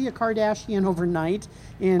not going to be a Kardashian overnight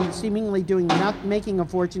and seemingly making a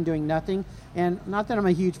fortune doing nothing. And not that I'm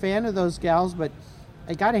a huge fan of those gals, but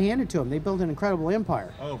I got to hand it to them. They built an incredible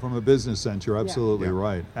empire. Oh, from a business sense, you're absolutely Yeah.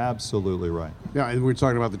 right. Absolutely right. Yeah, and we were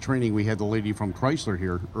talking about the training. We had the lady from Chrysler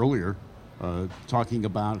here earlier talking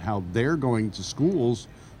about how they're going to schools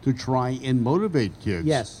to try and motivate kids.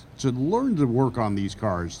 Yes. To learn to work on these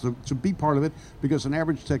cars, to be part of it, because an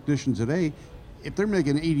average technician today, if they're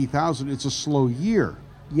making $80,000, it's a slow year.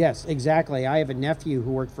 Yes, exactly. I have a nephew who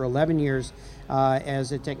worked for 11 years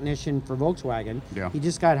as a technician for Volkswagen. Yeah. He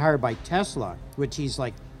just got hired by Tesla, which he's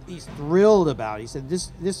thrilled about. He said,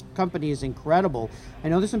 this company is incredible. I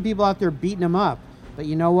know there's some people out there beating him up, but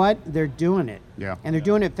you know what? They're doing it. Yeah. And they're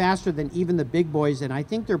doing it faster than even the big boys, and I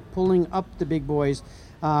think they're pulling up the big boys.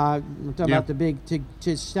 I'm talking Yeah. about the big,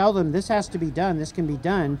 to tell them this has to be done, this can be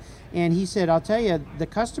done. And he said, I'll tell you, the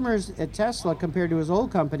customers at Tesla compared to his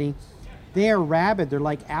old company, they are rabid. They're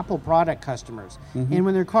like Apple product customers. And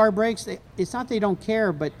when their car breaks, it's not they don't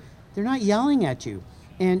care, but they're not yelling at you.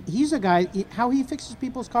 And he's a guy, how he fixes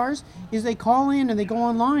people's cars is they call in and they go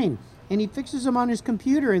online and he fixes them on his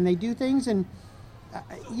computer and they do things. And,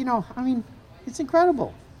 it's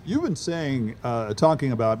incredible. You've been saying,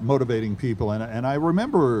 talking about motivating people, and I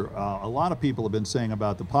remember a lot of people have been saying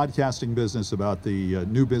about the podcasting business, about the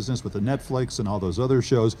new business with the Netflix and all those other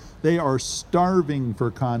shows. They are starving for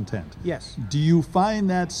content. Yes. Do you find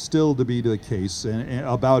that still to be the case and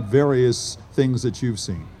about various things that you've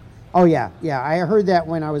seen? Oh, yeah. I heard that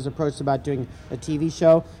when I was approached about doing a TV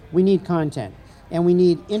show. We need content. And we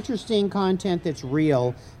need interesting content that's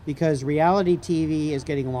real because reality TV is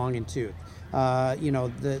getting long in tooth.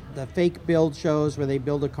 The fake build shows where they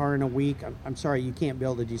build a car in a week. I'm sorry, you can't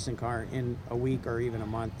build a decent car in a week or even a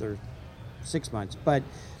month or 6 months. But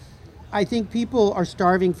I think people are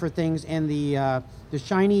starving for things, and the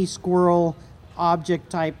shiny squirrel object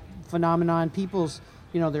type phenomenon. People's,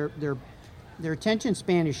 their attention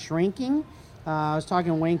span is shrinking. I was talking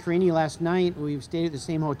to Wayne Carini last night. We stayed at the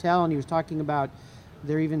same hotel, and he was talking about.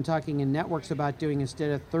 They're even talking in networks about doing, instead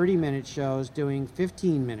of 30-minute shows, doing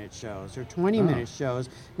 15-minute shows or 20-minute shows.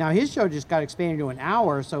 Now, his show just got expanded to an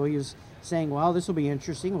hour, so he was saying, well, this will be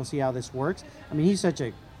interesting. We'll see how this works. I mean, he's such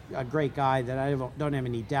a great guy that I don't have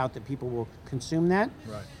any doubt that people will consume that.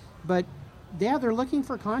 Right. But, yeah, they're looking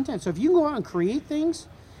for content. So if you can go out and create things,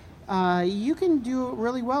 you can do it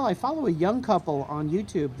really well. I follow a young couple on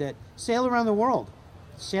YouTube that sail around the world.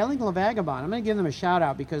 Sailing La Vagabond. I'm going to give them a shout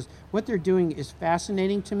out because what they're doing is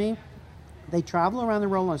fascinating to me. They travel around the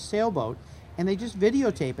world on a sailboat and they just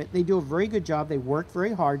videotape it. They do a very good job. They work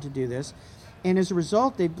very hard to do this. And as a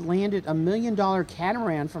result, they've landed $1 million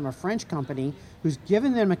catamaran from a French company who's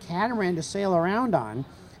given them a catamaran to sail around on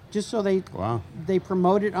just so they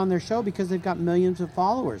promote it on their show because they've got millions of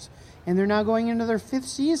followers. And they're now going into their 5th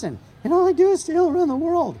season. And all they do is sail around the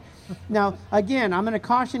world. Now, again, I'm going to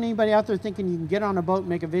caution anybody out there thinking you can get on a boat,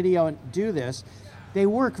 make a video, and do this. They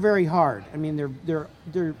work very hard. I mean,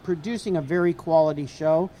 they're producing a very quality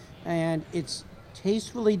show, and it's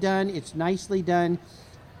tastefully done. It's nicely done.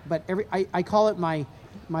 But I call it my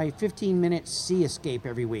 15-minute sea escape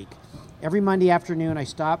every week. Every Monday afternoon, I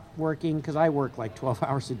stop working because I work like 12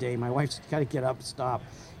 hours a day. My wife's got to get up and stop.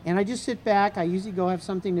 And I just sit back. I usually go have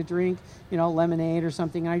something to drink, lemonade or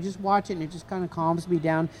something, and I just watch it, and it just kind of calms me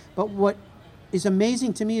down. But what is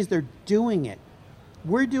amazing to me is they're doing it.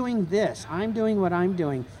 We're doing this. I'm doing what I'm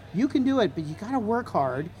doing. You can do it, but you got to work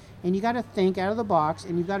hard, and you got to think out of the box,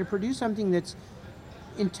 and you got to produce something that's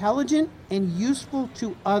intelligent and useful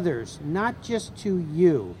to others, not just to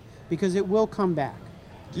you, because it will come back.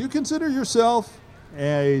 Do you consider yourself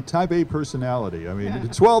a type A personality? I mean,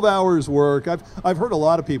 12 hours work. I've heard a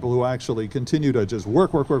lot of people who actually continue to just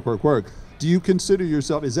work. Do you consider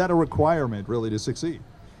yourself, is that a requirement really to succeed?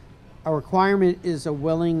 A requirement is a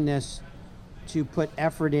willingness to put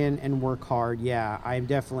effort in and work hard. Yeah, I'm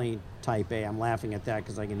definitely type A. I'm laughing at that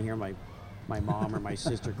because I can hear my mom or my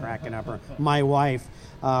sister cracking up, or my wife.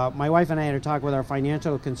 My wife and I had a talk with our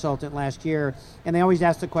financial consultant last year, and they always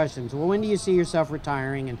ask the questions, well, when do you see yourself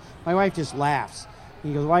retiring? And my wife just laughs.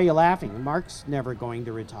 He goes, why are you laughing? Mark's never going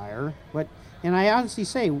to retire. And I honestly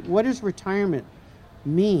say, what does retirement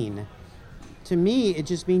mean? to me, it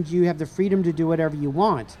just means you have the freedom to do whatever you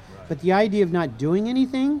want. But the idea of not doing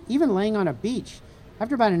anything, even laying on a beach,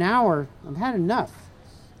 after about an hour, I've had enough.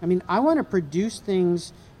 I mean, I want to produce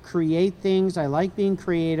things, create things. I like being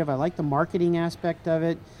creative. I like the marketing aspect of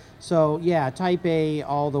it. So yeah, type A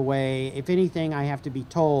all the way. If anything, I have to be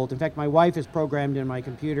told. In fact, my wife is programmed in my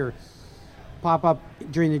computer, pop up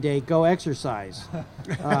during the day, go exercise,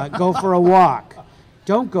 go for a walk.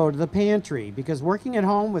 Don't go to the pantry, because working at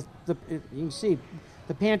home with you can see,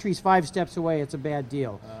 the pantry's 5 steps away. It's a bad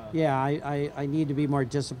deal. Yeah, I need to be more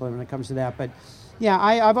disciplined when it comes to that. But yeah,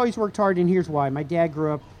 I've always worked hard, and here's why. My dad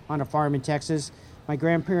grew up on a farm in Texas. My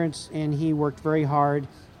grandparents and he worked very hard.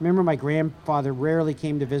 Remember, my grandfather rarely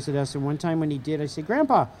came to visit us, and one time when he did, I said,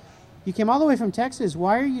 Grandpa, you came all the way from Texas.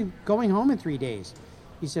 Why are you going home in 3 days?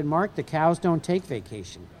 He said, Mark, the cows don't take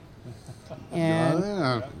vacation.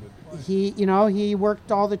 And he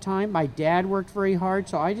worked all the time. My dad worked very hard,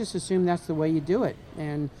 so I just assumed that's the way you do it.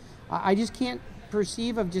 And I just can't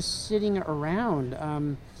perceive of just sitting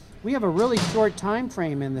around. We have a really short time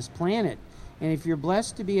frame in this planet. And if you're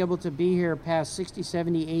blessed to be able to be here past 60,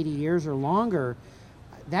 70, 80 years or longer,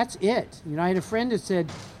 that's it. I had a friend that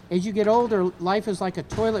said, as you get older, life is like a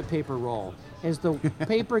toilet paper roll. As the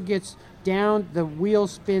paper gets down, the wheel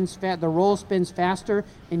spins the roll spins faster,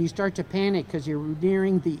 and you start to panic because you're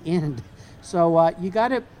nearing the end. So you got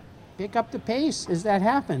to pick up the pace as that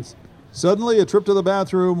happens. Suddenly, a trip to the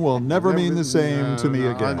bathroom will never mean the same to me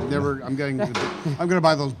again. I'm going to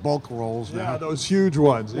buy those bulk rolls now. Yeah, those huge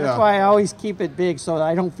ones. That's why I always keep it big, so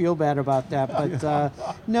I don't feel bad about that.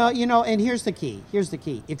 But no, and here's the key.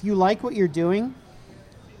 If you like what you're doing,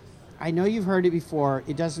 I know you've heard it before.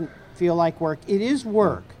 It doesn't feel like work. It is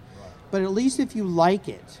work, but at least if you like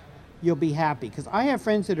it, you'll be happy. Because I have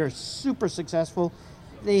friends that are super successful.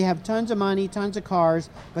 They have tons of money, tons of cars,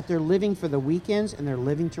 but they're living for the weekends and they're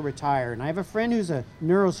living to retire. And I have a friend who's a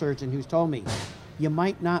neurosurgeon who's told me, you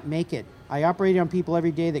might not make it. I operated on people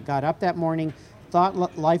every day that got up that morning,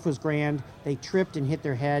 thought life was grand, they tripped and hit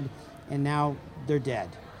their head, and now they're dead.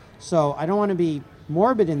 So I don't want to be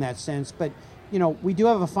morbid in that sense, but we do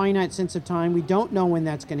have a finite sense of time. We don't know when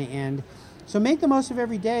that's going to end. So make the most of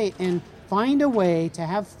every day and find a way to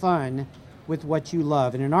have fun with what you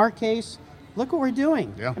love. And in our case, look what we're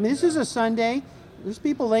doing. Yeah. I mean, this is a Sunday. There's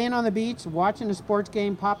people laying on the beach, watching a sports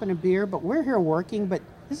game, popping a beer, but we're here working, but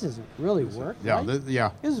this isn't really work, Yeah, right?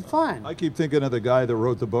 This is fun. I keep thinking of the guy that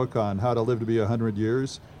wrote the book on how to live to be 100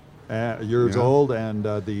 years old, and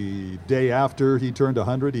the day after he turned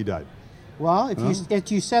 100, he died. Well,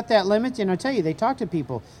 if you set that limit, and I tell you, they talk to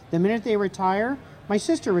people. The minute they retire, my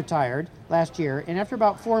sister retired last year, and after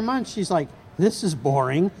about 4 months, she's like, this is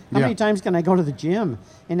boring. How many times can I go to the gym?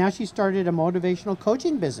 And now she started a motivational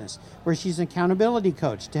coaching business where she's an accountability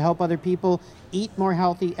coach to help other people eat more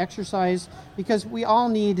healthy, exercise, because we all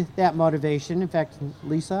need that motivation. In fact,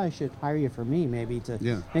 Lisa, I should hire you for me maybe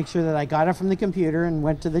to make sure that I got up from the computer and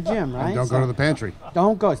went to the gym, right? And don't go to the pantry.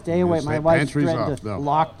 Don't go. Stay away. My wife's pantry's threatened off, to no.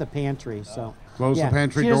 lock the pantry. So Close the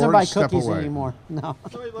pantry she doesn't doors, buy step cookies away. anymore. No.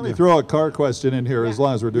 Let me throw a car question in here as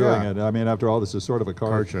long as we're doing Yeah. it. I mean, after all, this is sort of a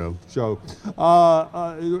car show.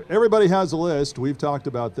 Everybody has a list. We've talked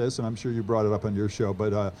about this, and I'm sure you brought it up on your show,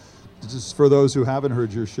 but just for those who haven't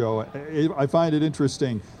heard your show, I find it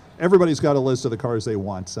interesting. Everybody's got a list of the cars they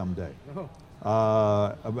want someday.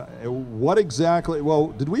 What exactly? Well,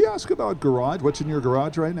 did we ask about garage? What's in your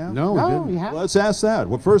garage right now? No, No, we you didn't. have. Let's ask that.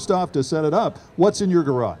 Well, first off, to set it up, what's in your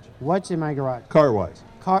garage, What's in my garage? car-wise?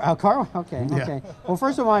 Car? Okay, okay. Well,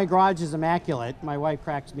 first of all, my garage is immaculate. My wife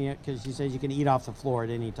cracks me up because she says you can eat off the floor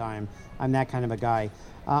at any time. I'm that kind of a guy.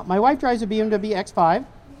 My wife drives a BMW X5.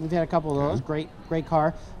 We've had a couple of those. Great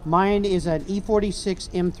car. Mine is an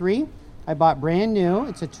E46 M3. I bought brand new.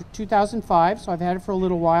 It's a 2005, so I've had it for a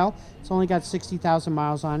little while. It's only got 60,000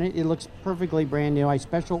 miles on it. It looks perfectly brand new. I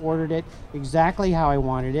special ordered it exactly how I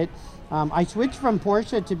wanted it. I switched from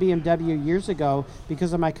Porsche to BMW years ago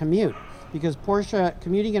because of my commute. Because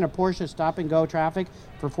commuting in a Porsche stop and go traffic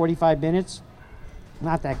for 45 minutes,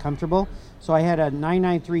 not that comfortable. So I had a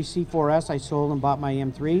 993 C4S I sold and bought my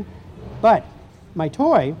M3. But my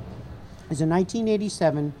toy is a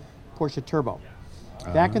 1987 Porsche Turbo.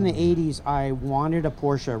 Back in the 80s, I wanted a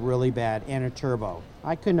Porsche really bad and a turbo.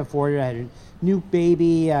 I couldn't afford it. I had a new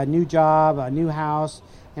baby, a new job, a new house,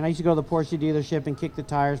 and I used to go to the Porsche dealership and kick the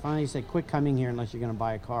tires. Finally, he said, quit coming here unless you're going to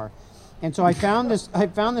buy a car. And so I found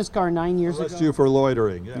this car 9 years ago. Arrest you for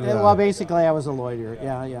loitering. Yeah. Well, basically, I was a loiterer.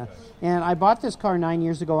 Yeah. And I bought this car 9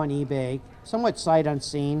 years ago on eBay, somewhat sight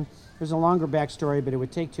unseen. There's a longer backstory, but it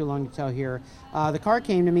would take too long to tell here. The car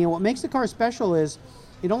came to me, and what makes the car special is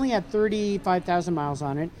it only had 35,000 miles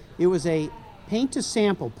on it. It was a paint to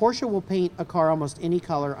sample. Porsche will paint a car almost any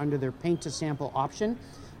color under their paint to sample option,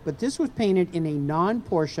 but this was painted in a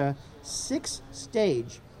non-Porsche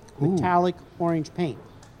 6-stage metallic orange paint.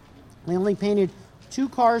 They only painted 2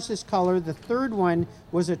 cars this color. The third one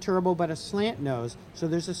was a turbo but a slant nose. So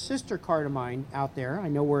there's a sister car to mine out there. I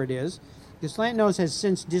know where it is. The slant nose has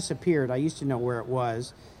since disappeared. I used to know where it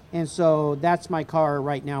was. And so that's my car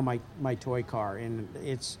right now, my toy car, and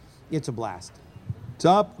it's a blast.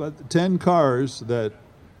 Top 10 cars that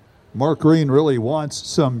Mark Green really wants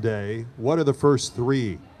someday. What are the first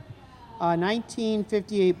 3?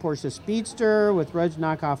 1958 Porsche Speedster with Rudge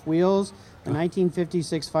knockoff wheels, a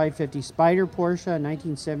 1956 550 Spider Porsche, a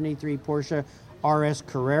 1973 Porsche RS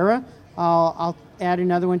Carrera. I'll add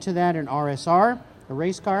another one to that, an RSR, a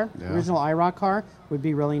race car, original IROC car would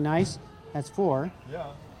be really nice. That's 4. Yeah.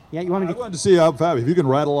 Yeah, you want me I to? wanted to see how fast. If you can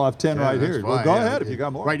rattle off 10 right that's here, well, fine, go yeah. ahead if you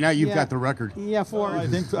got more. Right now, you've Yeah. got the record. Yeah, 4. I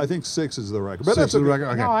think 6 is the record. But 6 that's is the okay. record.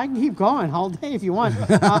 Okay. No, I can keep going all day if you want.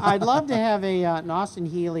 I'd love to have an Austin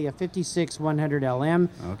Healey, a 56 100 LM.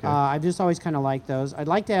 Okay. I've just always kind of liked those. I'd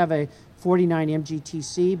like to have a 49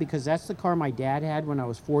 MGTC because that's the car my dad had when I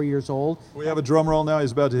was 4 years old. We have a drum roll now.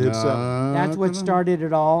 He's about to hit 7. That's what started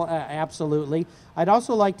it all, absolutely. I'd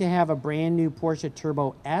also like to have a brand new Porsche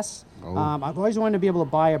Turbo S. I've always wanted to be able to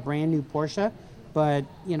buy a brand new Porsche, but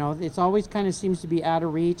you know, it's always kind of seems to be out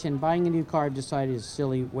of reach, and buying a new car I've decided is a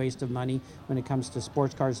silly waste of money when it comes to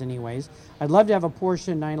sports cars anyways. I'd love to have a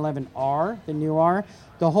Porsche 911R, the new R.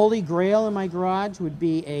 The holy grail in my garage would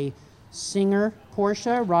be a Singer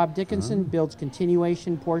Porsche. Rob Dickinson builds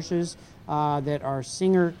continuation Porsches that are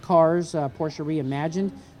Singer cars, Porsche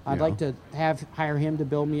reimagined. I'd like to hire him to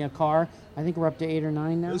build me a car. I think we're up to 8 or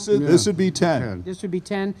 9 now. This would be 10. This would be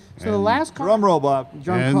 10. So the last car. Drum roll, Bob.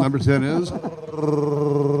 Drum And roll. number 10 is?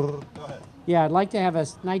 Yeah, I'd like to have a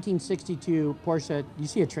 1962 Porsche. You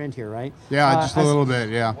see a trend here, right? Yeah, just a little bit,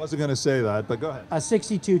 yeah. Wasn't going to say that, but go ahead. A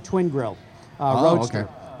 62 twin grill Oh, Roadster.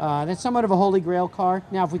 okay. That's somewhat of a holy grail car.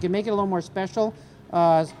 Now, if we can make it a little more special,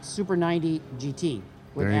 Super 90 GT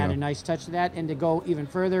would There you add go. a nice touch to that. And to go even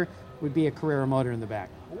further, would be a Carrera motor in the back.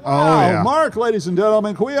 Wow, yeah. Mark, ladies and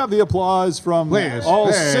gentlemen, can we have the applause from Please. all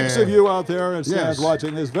Hey. 6 of you out there and Yes.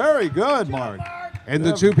 watching this? Very good, Mark. And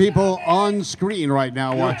the 2 people on screen right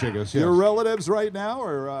now watching us. Yes. Your relatives right now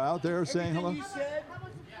are out there saying hello?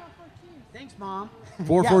 Thanks, Mom.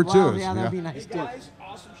 442. Yeah, well, yeah, that'd be nice too.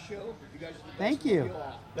 Awesome show. You guys Thank you.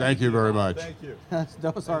 Thank you very much. Thank you.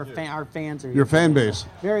 Those are our fans. Are Your fan base.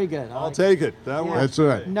 very good. I'll take it. That works. That's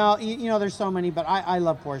right. No, you know, there's so many, but I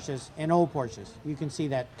love Porsches and old Porsches. You can see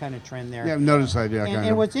that kind of trend there. Yeah, I've noticed that, yeah, And, kind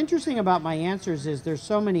and of. what's interesting about my answers is there's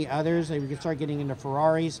so many others. Like we can start getting into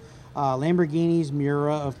Ferraris, Lamborghinis,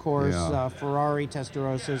 Miura, of course, Yeah. Ferrari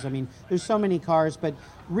Testarossas. I mean, there's so many cars, but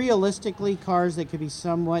realistically, cars that could be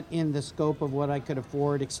somewhat in the scope of what I could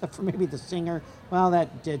afford, except for maybe the Singer. Well,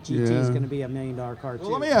 that GT is Yeah. going to be $1 million car too.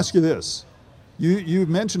 Well, let me ask you this. You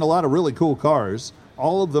mentioned a lot of really cool cars,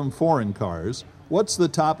 all of them foreign cars. What's the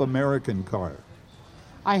top American car?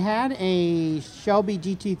 I had a Shelby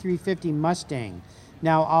GT350 Mustang.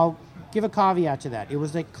 Now, I'll give a caveat to that. It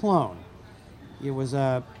was a clone. It was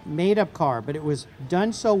a made-up car, but it was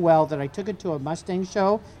done so well that I took it to a Mustang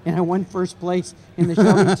show, and I won first place in the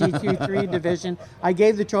Shelby GT3 division. I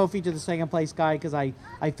gave the trophy to the second place guy because I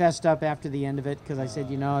fessed up after the end of it because I said,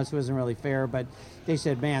 you know, this wasn't really fair, but they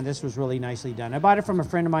said, man, this was really nicely done. I bought it from a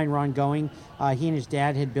friend of mine, Ron Going. He and his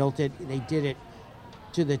dad had built it. They did it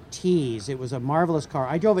to the T's. It was a marvelous car.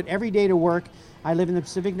 I drove it every day to work. I live in the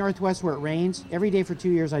Pacific Northwest where it rains. Every day for 2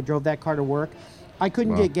 years, I drove that car to work. I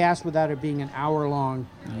couldn't get gas without it being an hour-long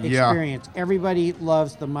Yeah. experience. Everybody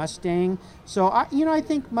loves the Mustang. So, I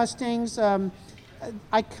think Mustangs,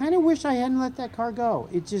 I kind of wish I hadn't let that car go.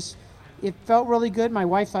 It felt really good. My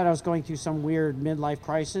wife thought I was going through some weird midlife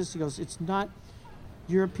crisis. She goes, it's not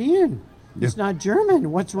European. It's not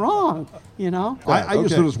German. What's wrong? You know? I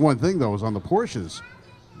just Okay. noticed one thing, though, was on the Porsches.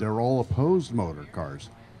 They're all opposed motor cars.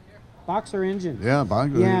 Boxer engine. Yeah,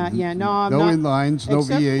 Yeah. No, I'm no not. inlines, no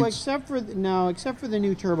V8s. Except for the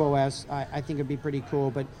new Turbo S, I think it'd be pretty cool.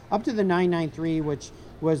 But up to the 993, which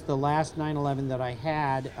was the last 911 that I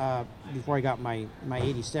had before I got my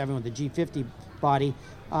 87 with the G50 body.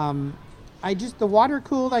 The water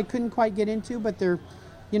cooled I couldn't quite get into, but they're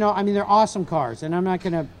awesome cars. And I'm not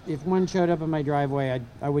gonna, if one showed up in my driveway,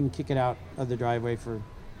 I wouldn't kick it out of the driveway for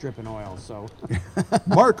dripping oil. So.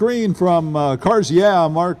 Mark Green from Cars Yeah.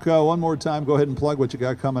 Mark, one more time, go ahead and plug what you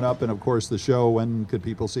got coming up, and of course the show. When could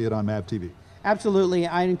people see it on MAP TV? Absolutely.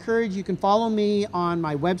 I encourage you can follow me on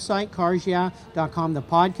my website, carsyeah.com, the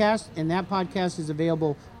podcast, and that podcast is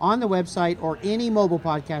available on the website or any mobile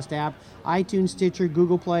podcast app, iTunes, Stitcher,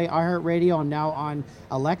 Google Play, iHeartRadio. I'm now on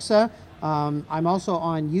Alexa. I'm also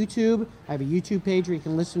on YouTube. I have a YouTube page where you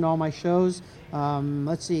can listen to all my shows.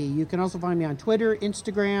 Let's see. You can also find me on Twitter,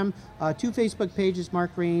 Instagram, 2 Facebook pages,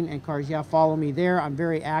 Mark Green and Cars Yeah. Follow me there. I'm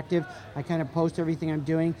very active. I kind of post everything I'm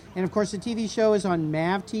doing. And of course, the TV show is on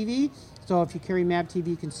MAV TV. So if you carry MAV TV,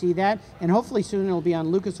 you can see that. And hopefully soon it'll be on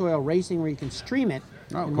Lucas Oil Racing where you can stream it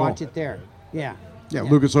and watch it there. Yeah. Yeah,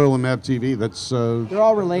 Lucas Oil and MAV TV, that's... they're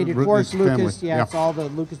all related. Forrest Lucas, family. It's all the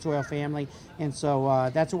Lucas Oil family. And so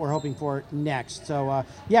that's what we're hoping for next. So,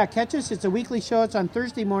 catch us. It's a weekly show. It's on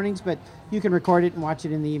Thursday mornings, but you can record it and watch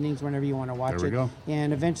it in the evenings whenever you want to watch it. There we go.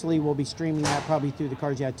 And eventually we'll be streaming that probably through the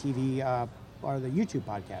Cars Yeah TV or the YouTube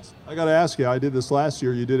podcast. I got to ask you, I did this last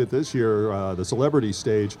year, you did it this year, the celebrity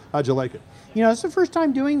stage. How'd you like it? You know, it's the first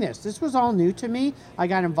time doing this. This was all new to me. I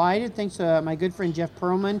got invited thanks to my good friend Jeff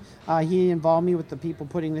Perlman. He involved me with the people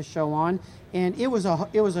putting this show on, and it was a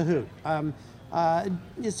hoot.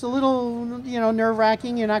 It's a little,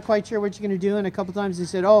 nerve-wracking. You're not quite sure what you're going to do, and a couple times they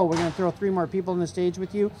said, "Oh, we're going to throw 3 more people on the stage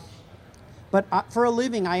with you." But for a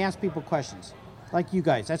living, I ask people questions, like you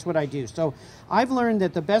guys. That's what I do. So I've learned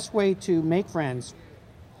that the best way to make friends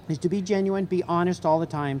is to be genuine, be honest all the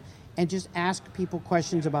time, and just ask people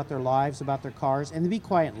questions about their lives, about their cars, and to be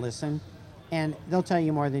quiet and listen, and they'll tell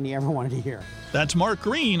you more than you ever wanted to hear. That's Mark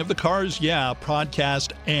Green of the Cars Yeah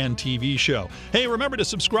podcast and TV show. Hey, remember to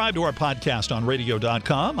subscribe to our podcast on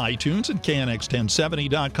radio.com, iTunes, and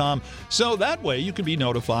KNX1070.com, so that way you can be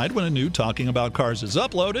notified when a new Talking About Cars is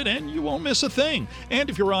uploaded and you won't miss a thing. And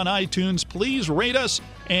if you're on iTunes, please rate us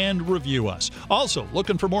and review us. Also,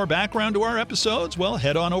 looking for more background to our episodes? Well,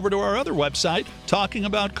 head on over to our other website,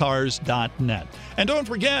 talkingaboutcars.net. And don't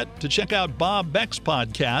forget to check out Bob Beck's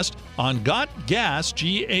podcast on GotGas.com,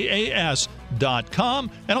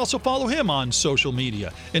 and also follow him on social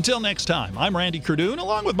media. Until next time, I'm Randy Cardoon,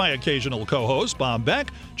 along with my occasional co-host, Bob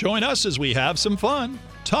Beck. Join us as we have some fun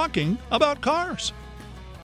talking about cars.